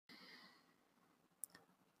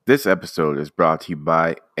This episode is brought to you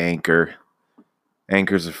by Anchor.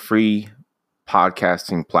 Anchor is a free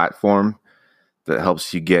podcasting platform that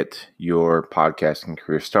helps you get your podcasting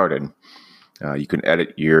career started. You can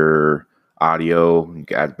edit your audio, you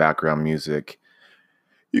can add background music,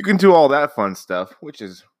 you can do all that fun stuff, which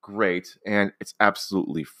is great, and it's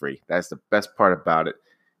absolutely free. That's the best part about it.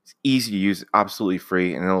 It's easy to use, absolutely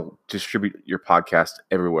free, and it'll distribute your podcast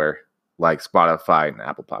everywhere, like Spotify and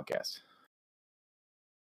Apple Podcasts.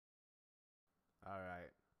 All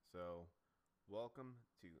right, so welcome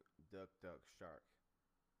to Duck Duck Shark.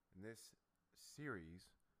 In this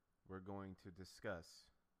series, we're going to discuss.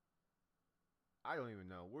 I don't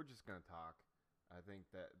even know. We're just going to talk. I think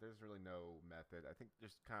that there's really no method. I think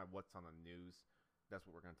just kind of what's on the news. That's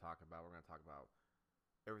what we're going to talk about. We're going to talk about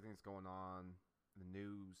everything that's going on, the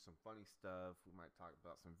news, some funny stuff. We might talk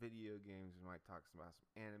about some video games. We might talk about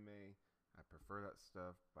some anime. I prefer that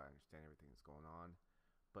stuff, but I understand everything that's going on.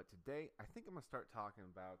 But today, I think I'm going to start talking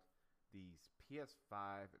about these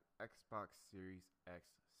PS5 and Xbox Series X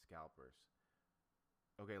scalpers.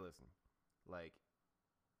 Okay, listen. Like,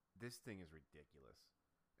 this thing is ridiculous.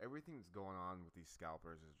 Everything that's going on with these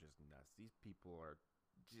scalpers is just nuts. These people are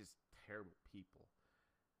just terrible people.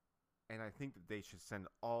 And I think that they should send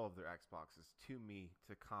all of their Xboxes to me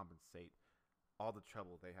to compensate all the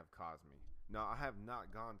trouble they have caused me. Now, I have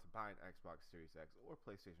not gone to buy an Xbox Series X or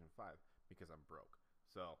PlayStation 5 because I'm broke.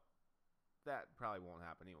 So, that probably won't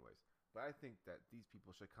happen anyways. But I think that these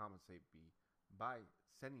people should compensate me by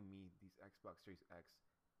sending me these Xbox Series X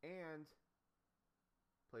and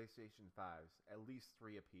PlayStation 5s, at least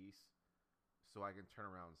 3 apiece, so I can turn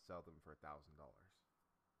around and sell them for $1,000.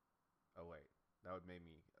 Oh, wait. That would make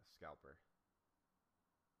me a scalper.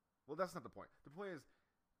 Well, that's not the point. The point is,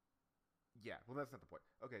 yeah, well, that's not the point.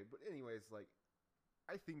 Okay, but anyways, like,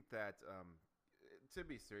 I think that, to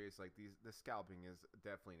be serious, like, the scalping is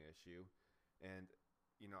definitely an issue. And,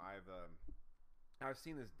 I've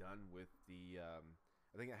seen this done with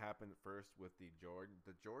I think it happened first with the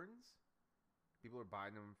Jordans. People are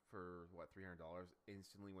buying them for what, $300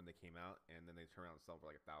 instantly when they came out, and then they turn around and sell them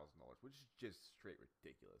for like $1,000, which is just straight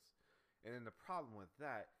ridiculous. And then the problem with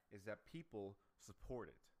that is that people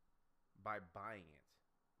support it by buying it,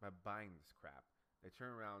 by buying this crap. They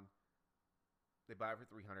turn around, they buy it for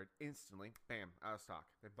 300 instantly, bam, out of stock.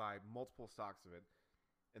 They buy multiple stocks of it,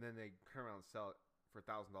 and then they turn around and sell it for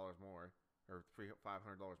 $1,000 more or $500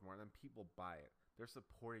 more, and then people buy it. They're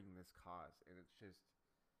supporting this cause, and it's just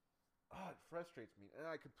it frustrates me, and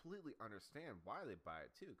I completely understand why they buy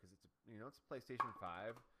it too, because it's a PlayStation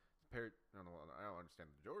 5. I don't understand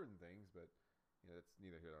the Jordan things, but that's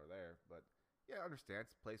neither here nor there. But yeah, I understand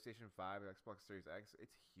it's PlayStation 5 and Xbox Series X.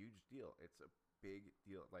 It's a huge deal. It's a big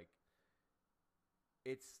deal. Like,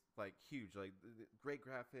 it's like huge, like great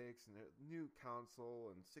graphics and a new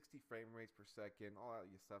console and 60 frame rates per second, all that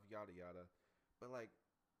stuff, yada yada. But like,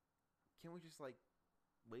 can we just like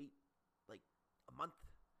wait like a month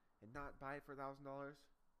and not buy it for $1,000?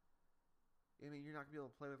 I mean, you're not gonna be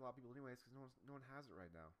able to play with a lot of people anyways because no one has it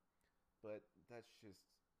right now. But that's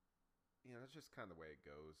just kind of the way it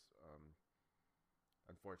goes.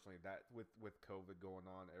 Unfortunately, that with COVID going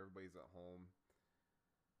on, everybody's at home.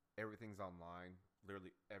 Everything's online.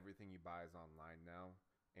 Literally everything you buy is online now.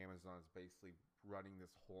 Amazon's basically running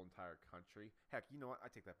this whole entire country. Heck, you know what?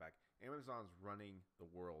 I take that back. Amazon's running the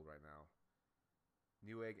world right now.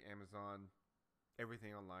 Newegg, Amazon,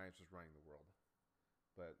 everything online is just running the world.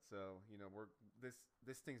 But so we're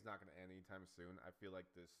this thing's not going to end anytime soon. I feel like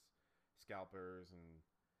this scalpers and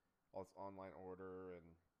all this online order and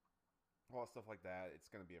all stuff like that,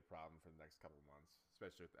 it's going to be a problem for the next couple of months,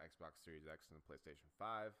 especially with the Xbox Series X and the PlayStation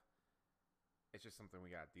 5. It's just something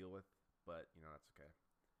we got to deal with, but that's okay.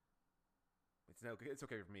 It's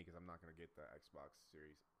okay for me because I'm not going to get the Xbox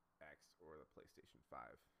Series X or the PlayStation 5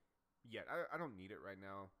 yet. I don't need it right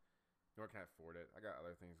now, nor can I afford it. I got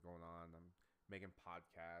other things going on. I'm making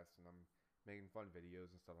podcasts and I'm making fun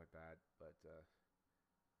videos and stuff like that. But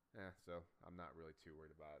so I'm not really too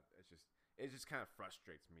worried about it. It just kind of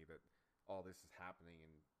frustrates me that all this is happening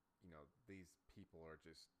and these people are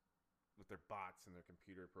just with their bots and their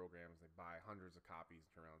computer programs. They buy hundreds of copies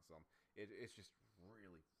and turn around and sell them. It's just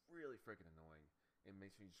really, really freaking annoying. It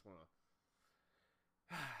makes me just want to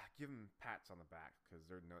give them pats on the back because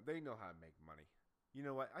they know how to make money. You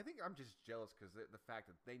know what? I think I'm just jealous because the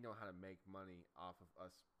fact that they know how to make money off of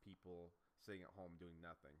us people sitting at home doing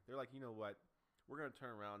nothing. They're like, you know what? We're gonna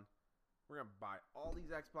turn around. We're gonna buy all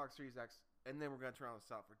these Xbox Series X, and then we're gonna turn around and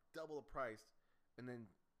sell it for double the price, and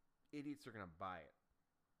then idiots are gonna buy it.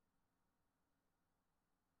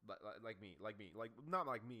 Like me, like not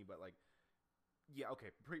like me, but like Yeah,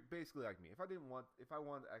 okay, basically like me. If I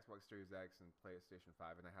wanted the Xbox Series X and PlayStation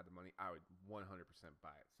 5 and I had the money, I would 100%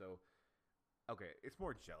 buy it. So, okay, it's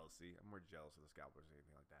more jealousy. I'm more jealous of the scalpers or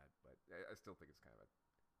anything like that, but I still think it's kind of a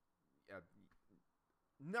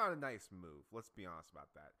not a nice move. Let's be honest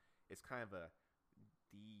about that. It's kind of a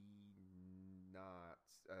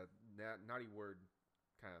not naughty word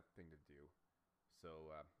kind of thing to do.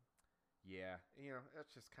 So yeah,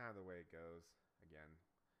 that's just kind of the way it goes. Again,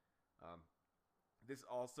 um, this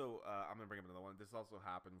also I'm gonna bring up another one. This also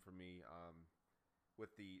happened for me.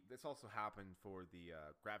 This also happened for the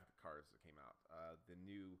graphic cards that came out. The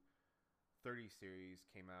new 30 series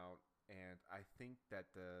came out, and I think that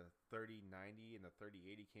the 3090 and the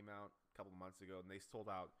 3080 came out a couple of months ago, and they sold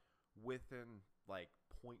out within like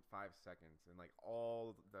 0.5 seconds, and like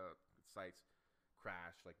all the sites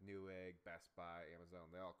crashed, like Newegg, Best Buy, Amazon,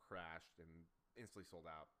 they all crashed and instantly sold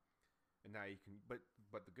out. And now you can, but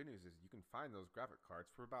the good news is you can find those graphic cards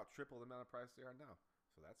for about triple the amount of price they are now,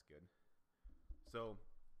 so that's good. So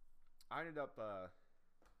I ended up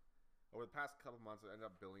over the past couple months, I ended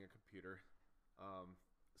up building a computer.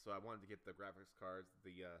 So I wanted to get the graphics cards,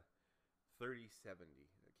 the 3070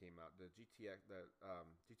 that came out, the GTX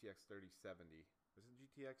 3070. Is it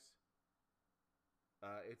GTX?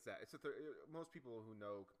 Most people who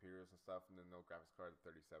know computers and stuff and then know graphics card, the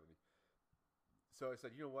 3070. So I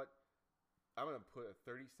said, you know what? I'm gonna put a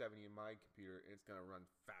 3070 in my computer and it's gonna run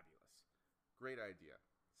fabulous. Great idea,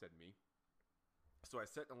 said me. So I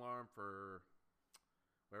set an alarm for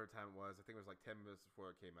whatever time it was. I think it was like 10 minutes before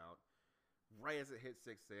it came out. Right as it hit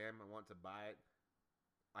 6 a.m., I wanted to buy it.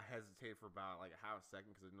 I hesitated for about like a half a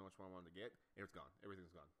second because I didn't know which one I wanted to get. It was gone. Everything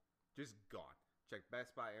was gone. Just gone. Checked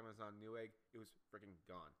Best Buy, Amazon, Newegg. It was freaking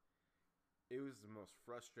gone. It was the most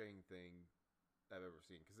frustrating thing I've ever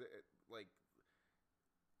seen because like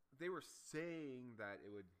they were saying that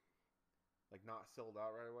it would like not sold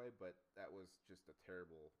out right away, but that was just a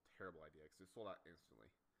terrible, terrible idea because it sold out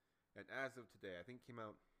instantly. And as of today, I think it came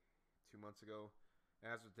out 2 months ago.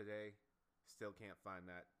 As of today, still can't find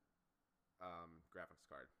that graphics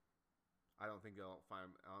card. I don't think I'll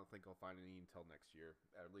find any until next year,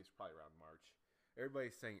 at least probably around March.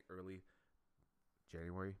 Everybody's saying early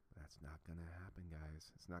January. That's not gonna happen,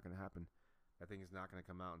 guys. It's not gonna happen. That thing is not gonna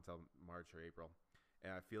come out until March or April,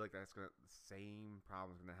 and I feel like the same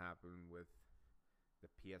problem is gonna happen with the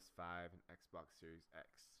PS5 and Xbox Series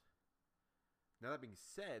X. Now that being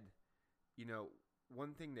said,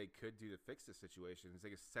 one thing they could do to fix the situation is they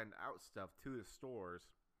could send out stuff to the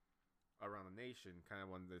stores around the nation, kind of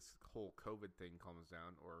when this whole COVID thing calms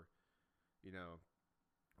down, or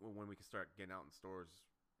when we can start getting out in stores,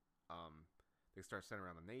 they start sending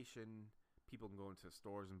around the nation. People can go into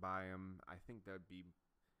stores and buy them. I think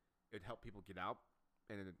it'd help people get out,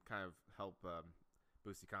 and it'd kind of help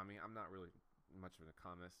boost the economy. I'm not really much of an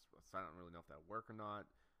economist, so I don't really know if that'll work or not.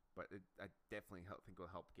 But I definitely think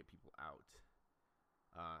it'll help get people out.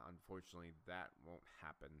 Unfortunately, that won't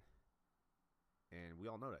happen, and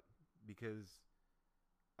we all know that because,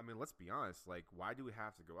 I mean, let's be honest. Like, why do we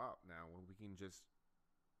have to go out now when we can just,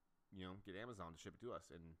 get Amazon to ship it to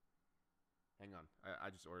us? And hang on,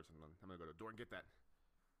 I just ordered something. I'm gonna go to the door and get that.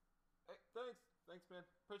 Hey, thanks, man.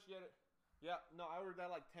 Appreciate it. Yeah, no, I ordered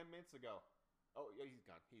that like 10 minutes ago. Oh, yeah, he's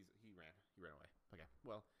gone. He ran away. Okay,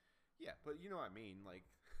 well, yeah, but you know what I mean. Like,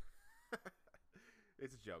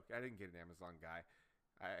 it's a joke. I didn't get an Amazon guy.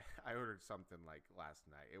 I ordered something like last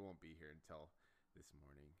night. It won't be here until this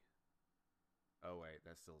morning. Oh wait,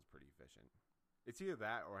 that still is pretty efficient. It's either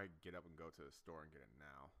that or I get up and go to the store and get it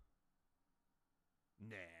now.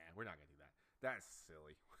 Nah, we're not gonna do that. That's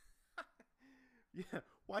silly. Yeah,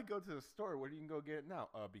 why go to the store when you can go get it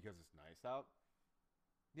now? Because it's nice out.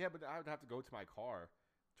 Yeah, but I would have to go to my car,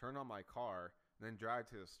 turn on my car, and then drive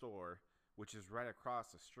to the store, which is right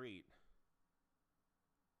across the street,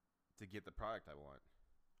 to get the product I want.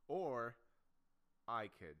 Or I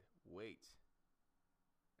could wait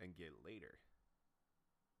and get it later,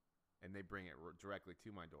 and they bring it directly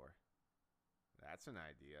to my door. That's an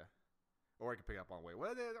idea. Or I could pick it up on the way.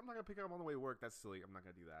 Well, I'm not gonna pick it up on the way to work. That's silly. I'm not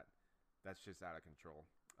gonna do that. That's just out of control.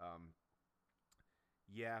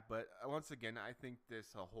 Yeah, but once again, I think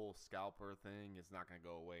this whole scalper thing is not gonna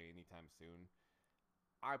go away anytime soon.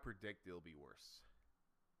 I predict it'll be worse.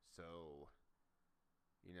 So,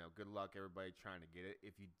 good luck everybody trying to get it.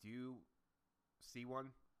 If you do see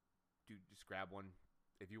one, just grab one.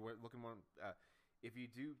 If you were looking one, if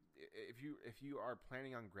you are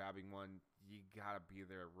planning on grabbing one, you gotta be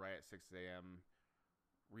there right at 6 a.m.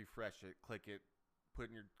 Refresh it, click it, put it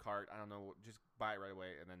in your cart. I don't know, just buy it right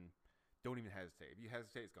away, and then don't even hesitate. If you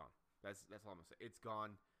hesitate, it's gone. That's all I'm gonna say. It's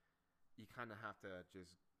gone. You kind of have to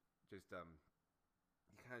just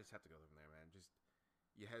you kind of just have to go from there, man. Just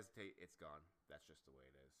you hesitate, it's gone. That's just the way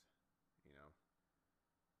it is, you know.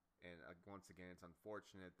 And once again, it's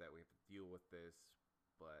unfortunate that we have to deal with this,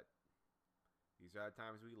 but these are the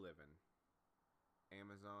times we live in.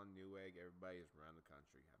 Amazon, Newegg, everybody is around the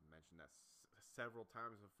country. I've mentioned that several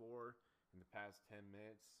times before in the past 10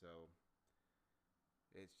 minutes, so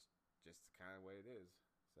it's just the kind of way it is.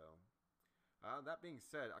 So, that being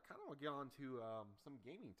said, I kind of want to get on to some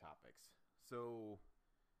gaming topics. So,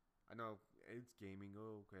 I know it's gaming.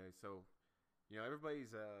 Oh, okay, so,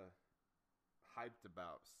 everybody's hyped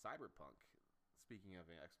about Cyberpunk. Speaking of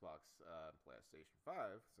an Xbox PlayStation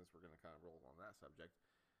 5, since we're going to kind of roll on that subject,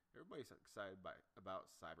 everybody's excited about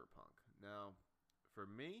Cyberpunk. Now, for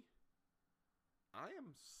me, I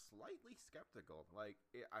am slightly skeptical. I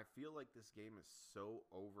feel like this game is so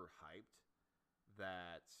overhyped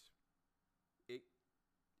that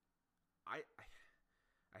I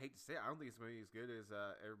hate to say it, I don't think it's going to be as good as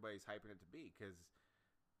everybody's hyping it to be. Because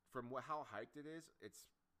from how hyped it is, it's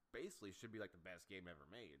basically should be like the best game ever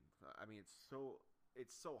made. I mean, it's so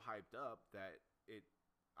hyped up that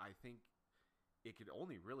I think it could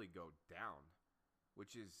only really go down,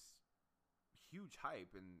 which is huge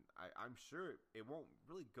hype, and I'm sure it won't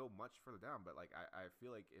really go much further down. But I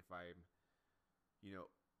feel like if I'm,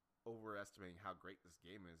 overestimating how great this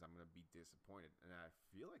game is, I'm gonna be disappointed, and I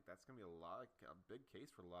feel like that's gonna be a big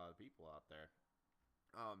case for a lot of people out there.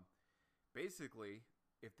 Basically,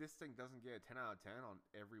 if this thing doesn't get a 10 out of 10 on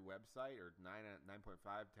every website, or 9.5, 10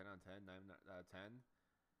 out of 10, 9 out of 10,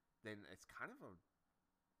 then it's kind of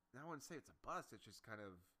I wouldn't say it's a bust. It's just kind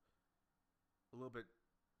of a little bit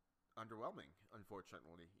underwhelming,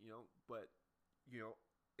 unfortunately, But,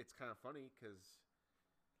 it's kind of funny because,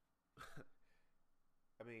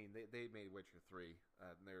 I mean, they made Witcher 3.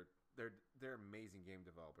 And they're amazing game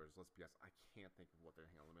developers. Let's be honest. I can't think of what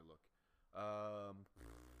they're. Hang on, let me look.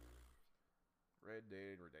 Red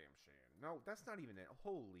Dead Redemption. No, that's not even it.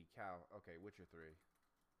 Holy cow. Okay, Witcher 3.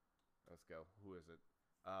 Let's go. Who is it?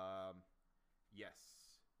 Yes,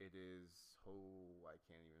 it is. Oh, I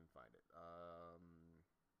can't even find it.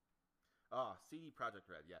 CD Projekt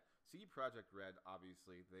Red. Yeah, CD Projekt Red.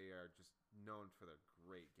 Obviously, they are just known for their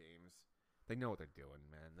great games. They know what they're doing,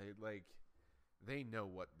 man. They know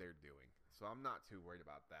what they're doing. So I'm not too worried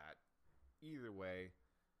about that. Either way,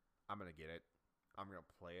 I'm gonna get it. I'm gonna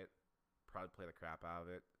play it. Probably play the crap out of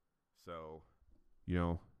it. So,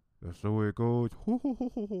 that's the way it goes.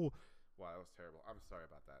 Wow, that was terrible. I'm sorry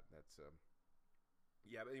about that. That's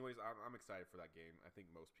yeah. But anyways, I'm excited for that game. I think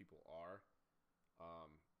most people are.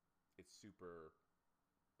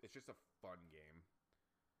 It's just a fun game.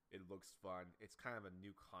 It looks fun. It's kind of a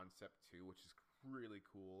new concept too, which is really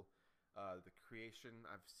cool. The creation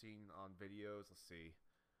I've seen on videos. Let's see.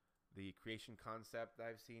 The creation concept that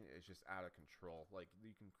I've seen is just out of control. Like,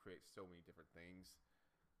 you can create so many different things.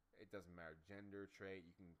 It doesn't matter gender trait.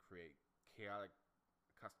 You can create chaotic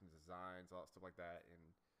custom designs, all that stuff like that. And,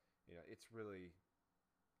 it's really,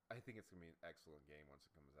 I think it's going to be an excellent game once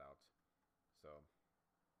it comes out. So,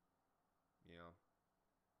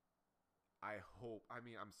 I hope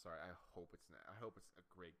it's a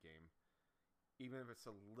great game. Even if it's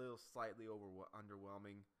a little slightly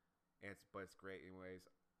underwhelming, but it's great anyways.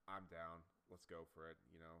 I'm down. Let's go for it.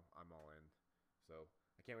 I'm all in. So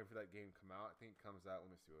I can't wait for that game to come out. I think it comes out. Let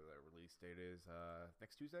me see what the release date is.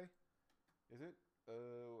 Next Tuesday? Is it?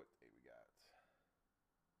 What date we got?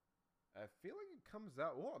 I feel like it comes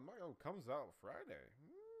out. Well, it comes out Friday.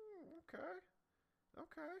 Okay.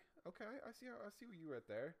 I see what you read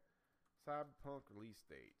there. Cyberpunk release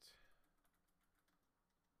date.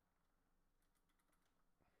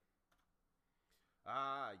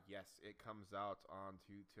 Yes, it comes out on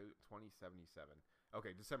to 2077.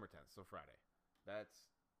 Okay, December 10th, so Friday. That's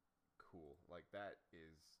cool. Like, that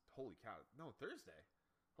is, holy cow. No, Thursday.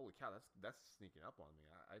 Holy cow, that's sneaking up on me.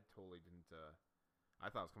 I totally didn't, I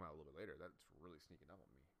thought it was coming out a little bit later. That's really sneaking up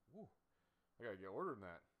on me. Woo. I gotta get ordering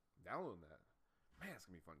that. Downloading that. Man, it's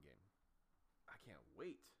gonna be a fun game. I can't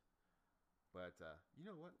wait. But, you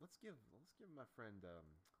know what? Let's give my friend,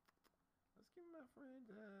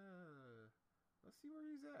 let's see where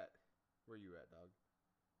he's at. Where you at, dog?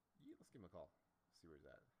 Let's give him a call. See where he's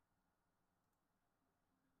at.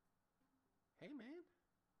 Hey, man.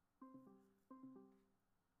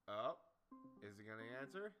 Oh, is he gonna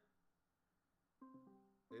answer?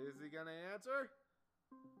 Is he gonna answer?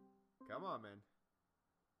 Come on, man.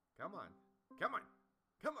 Come on.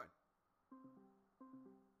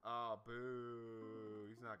 Oh, boo.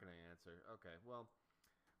 He's not gonna answer. Okay, well,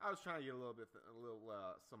 I was trying to get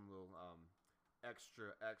some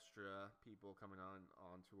extra people coming on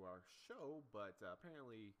to our show, but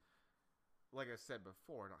apparently like I said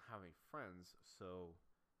before, I don't have any friends, so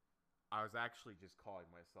I was actually just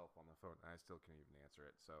calling myself on the phone, and I still can't even answer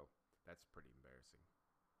it. So that's pretty embarrassing.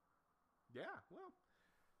 Yeah, well,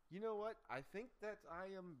 you know what? I think that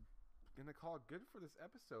I am gonna call it good for this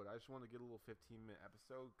episode. I just want to get a little 15-minute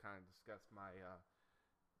episode, kind of discuss my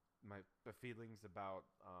feelings about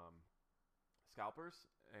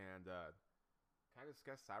scalpers and kind of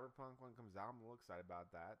discuss Cyberpunk when it comes out. I'm a little excited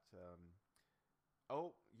about that.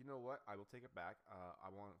 Oh, you know what? I will take it back. I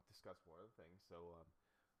want to discuss one other thing. So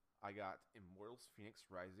I got Immortals Phoenix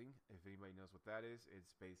Rising. If anybody knows what that is,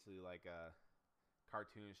 it's basically like a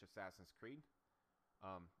cartoonish Assassin's Creed.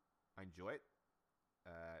 I enjoy it.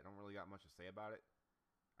 I don't really got much to say about it.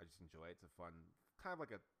 I just enjoy it. It's a fun, kind of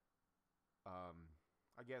like a,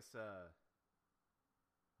 I guess,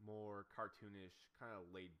 more cartoonish, kind of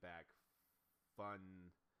laid back,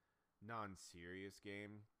 fun, non-serious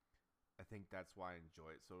game. I think that's why I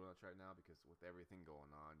enjoy it so much right now, because with everything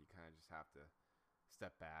going on, you kind of just have to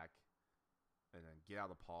step back and then get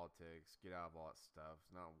out of the politics, get out of all that stuff.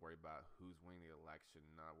 Not worry about who's winning the election,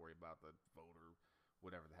 not worry about the voter,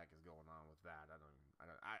 whatever the heck is going on with that. I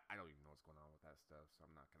don't even know what's going on with that stuff, so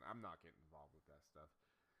I'm not getting involved with that stuff.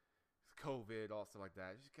 It's COVID, all stuff like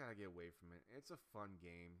that. You just gotta get away from it. It's a fun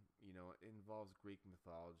game. You know, it involves Greek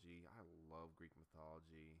mythology. I love Greek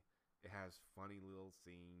mythology. It has funny little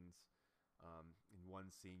scenes. In one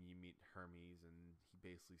scene, you meet Hermes, and he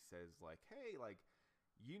basically says like, "Hey, like,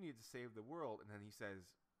 you need to save the world," and then he says,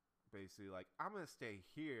 basically like, "I'm gonna stay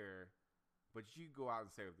here, but you go out and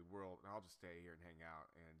save the world, and I'll just stay here and hang out,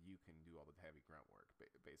 and you can do all the heavy grunt work."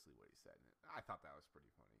 Basically, what he said. And I thought that was pretty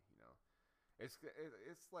funny. You know, it's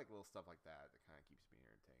like little stuff like that that kind of keeps me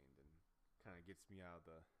entertained and kind of gets me out of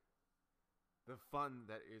the fun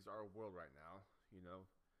that is our world right now. You know,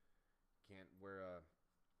 can't wear.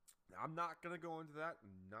 I'm not gonna go into that.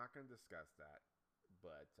 I'm not gonna discuss that,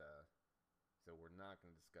 but so we're not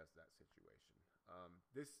gonna discuss that situation.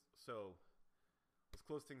 Let's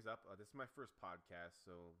close things up. This is my first podcast,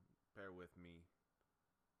 so bear with me.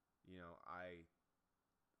 You know,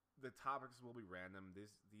 the topics will be random.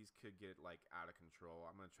 These could get like out of control.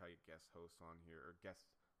 I'm gonna try to get guests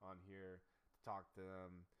on here to talk to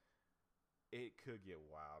them. It could get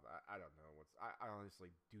wild. I don't know I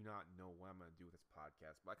honestly do not know what I'm gonna do with this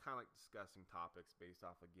podcast, but I kind of like discussing topics based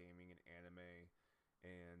off of gaming and anime,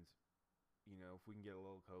 and you know, if we can get a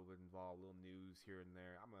little COVID involved, a little news here and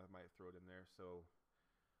there, might throw it in there. So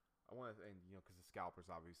I want to, and you know, because the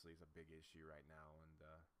scalpers obviously is a big issue right now, and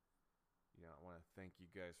you know, I want to thank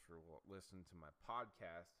you guys for listening to my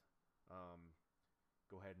podcast.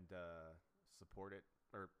 Go ahead and support it,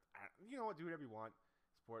 or you know what, do whatever you want.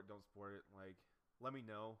 Support it, don't support it. Like, let me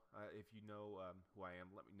know if you know who I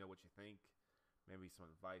am. Let me know what you think. Maybe some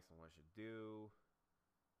advice on what I should do.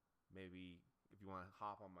 Maybe if you want to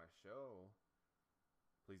hop on my show,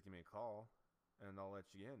 please give me a call, and I'll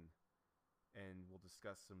let you in. And we'll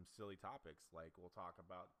discuss some silly topics, like we'll talk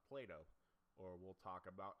about Play-Doh, or we'll talk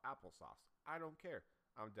about applesauce. I don't care.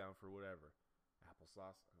 I'm down for whatever.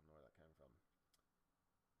 Applesauce, I don't know where that came from.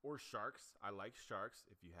 Or sharks. I like sharks,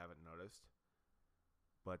 if you haven't noticed.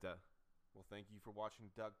 But, well, thank you for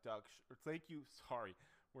watching Thank you. Sorry,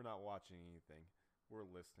 we're not watching anything. We're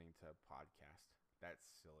listening to a podcast. That's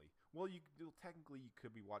silly. Well, technically you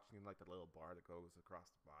could be watching like the little bar that goes across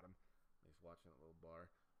the bottom. Just watching that little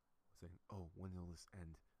bar. Saying, "Oh, when will this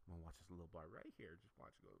end? I'm gonna watch this little bar right here. Just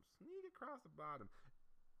watch it go sneak across the bottom."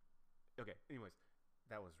 Okay. Anyways,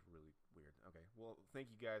 that was really weird. Okay. Well,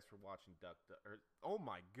 thank you guys for watching oh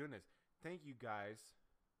my goodness. Thank you guys.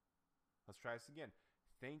 Let's try this again.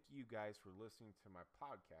 Thank you guys for listening to my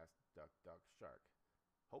podcast, Duck Duck Shark.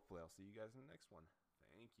 Hopefully I'll see you guys in the next one.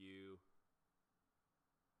 Thank you.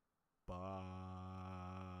 Bye.